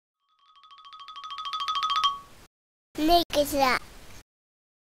is that?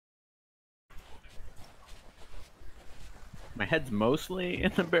 My head's mostly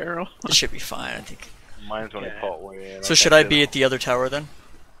in the barrel. It should be fine, I think. Mine's only part way in. So should I be at the other tower then?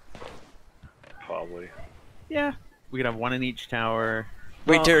 Probably. Yeah. We could have one in each tower.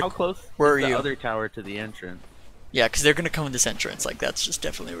 Wait, well, Derek, how close where is are the you? other tower to the entrance? Yeah, because they're gonna come in this entrance. Like that's just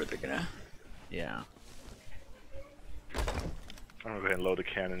definitely where they're gonna. Yeah. I'm gonna go ahead and load a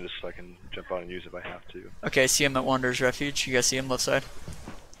cannon just so I can jump out and use it if I have to. Okay, I see him at Wanderer's Refuge. You guys see him left side?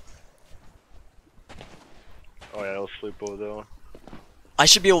 Oh yeah, I'll sleep over there. I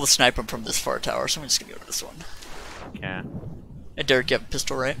should be able to snipe him from this far tower, so I'm just gonna go to this one. Okay. And Derek, you have a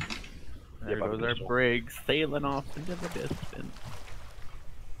pistol, right? There Yep, goes our pistol. brig sailing off into the distance.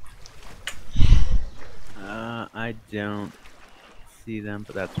 I don't see them,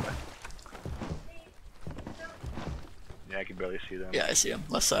 but that's fine. Yeah, I can barely see them. Yeah, I see him.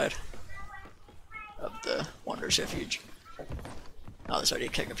 Left side of the Wanderer's Refuge. Oh, there's already a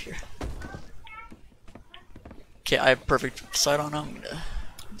keg up here. Okay, I have perfect sight on him. I'm gonna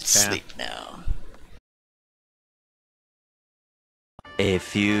sleep now. A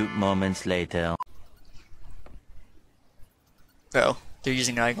few moments later. Oh, they're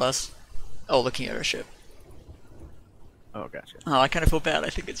using an eyeglass. Oh, looking at our ship. Oh, gotcha. Oh, I kind of feel bad. I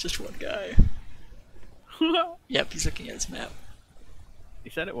think it's just one guy. Yep, he's looking at his map.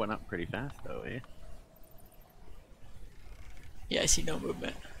 You said it went up pretty fast, though, eh? Yeah, I see no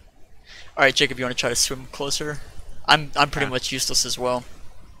movement. All right, Jacob, you want to try to swim closer? I'm pretty much useless as well.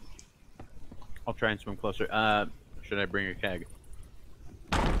 I'll try and swim closer. Should I bring a keg?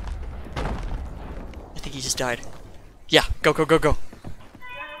 I think he just died. Yeah, go, go, go, go.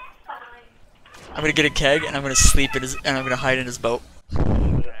 I'm gonna get a keg and I'm gonna sleep in his and I'm gonna hide in his boat.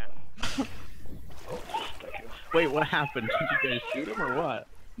 Wait, what happened? Did you guys shoot him or what?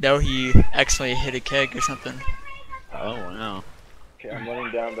 No, he accidentally hit a keg or something. Oh, wow. Okay, I'm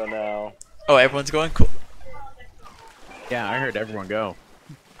running down there now. Oh, everyone's going? Cool. Yeah, I heard everyone go.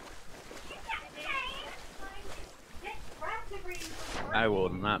 I will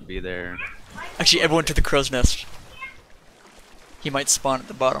not be there. Actually, everyone to the crow's nest. He might spawn at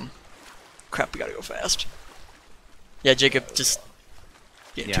the bottom. Crap, we gotta go fast. Yeah, Jacob, just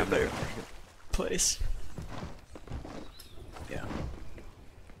get into a better place. Yeah.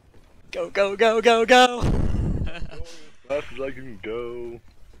 Go, go, go, go, go! Fast as I can go.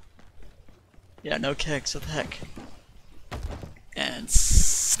 Yeah, no kegs, what the heck? And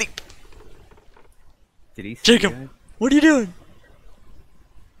sleep! Did he see Jacob, you guys? what are you doing?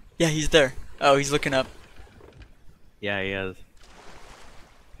 Yeah, he's there. Oh, he's looking up. Yeah, he is.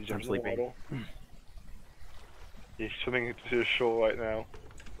 He's I'm under the sleeping. water. He's swimming to the shore right now.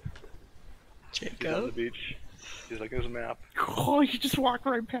 He's on the Jacob? beach. He's looking at his map. Oh, you just walked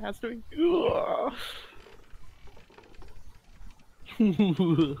right past me.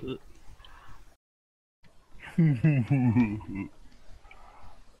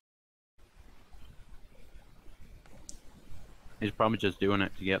 He's probably just doing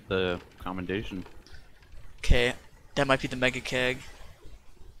it to get the commendation. Okay, that might be the mega keg.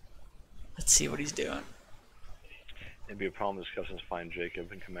 Let's see what he's doing. It'd be a problem discussing to find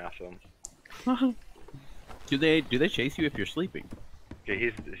Jacob and come after him. Do they chase you if you're sleeping?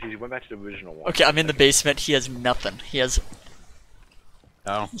 Okay, he went back to the original one. Okay, I'm in the basement. He has nothing. He has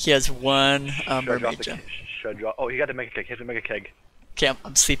one Should I drop mermaid the gem. Should I drop? Oh, he got to make a keg. He has to make a keg. Okay,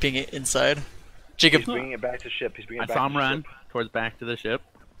 I'm sleeping inside. Jacob, He's bringing it back to ship. He's bringing I it back saw to him run ship. towards back to the ship.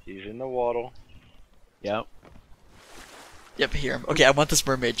 He's in the water. Yep. yep, hear him. Okay, I want this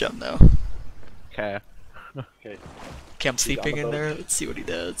mermaid gem though. Okay. Okay. Okay, I'm sleeping the in boat. there. Let's see what he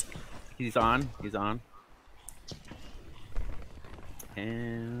does. He's on. He's on.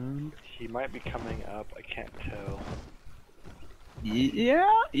 And He might be coming up. I can't tell. yeah.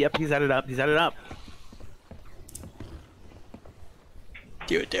 Yep. He's at it up. He's at it up.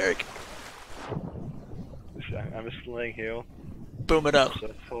 Do it, Derek. I'm just laying here. Boom it up.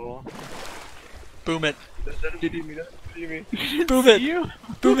 That's all. Boom it. That didn't see me. That didn't see me. Boom it.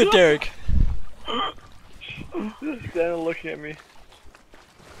 Boom it, Derek. Just standing looking at me.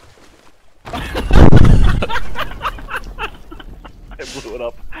 I blew it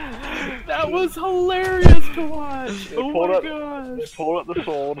up. That was hilarious to watch. They Oh pulled my up- gosh. They pulled up the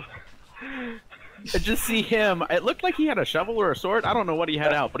sword. I just see him. It looked like he had a shovel or a sword. I don't know what he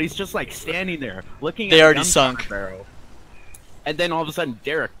had out, but he's just like standing there looking at They the already gunpowder sunk. barrel. And then all of a sudden,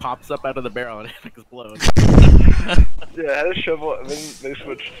 Derek pops up out of the barrel and it explodes. Yeah, I had a shovel, and then they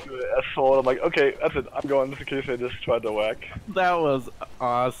switched to a sword. I'm like, okay, that's it. I'm going just in case they just tried to whack. That was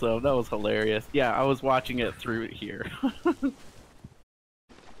awesome. That was hilarious. Yeah, I was watching it through here.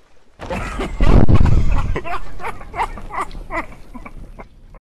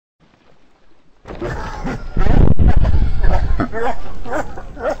 Alright.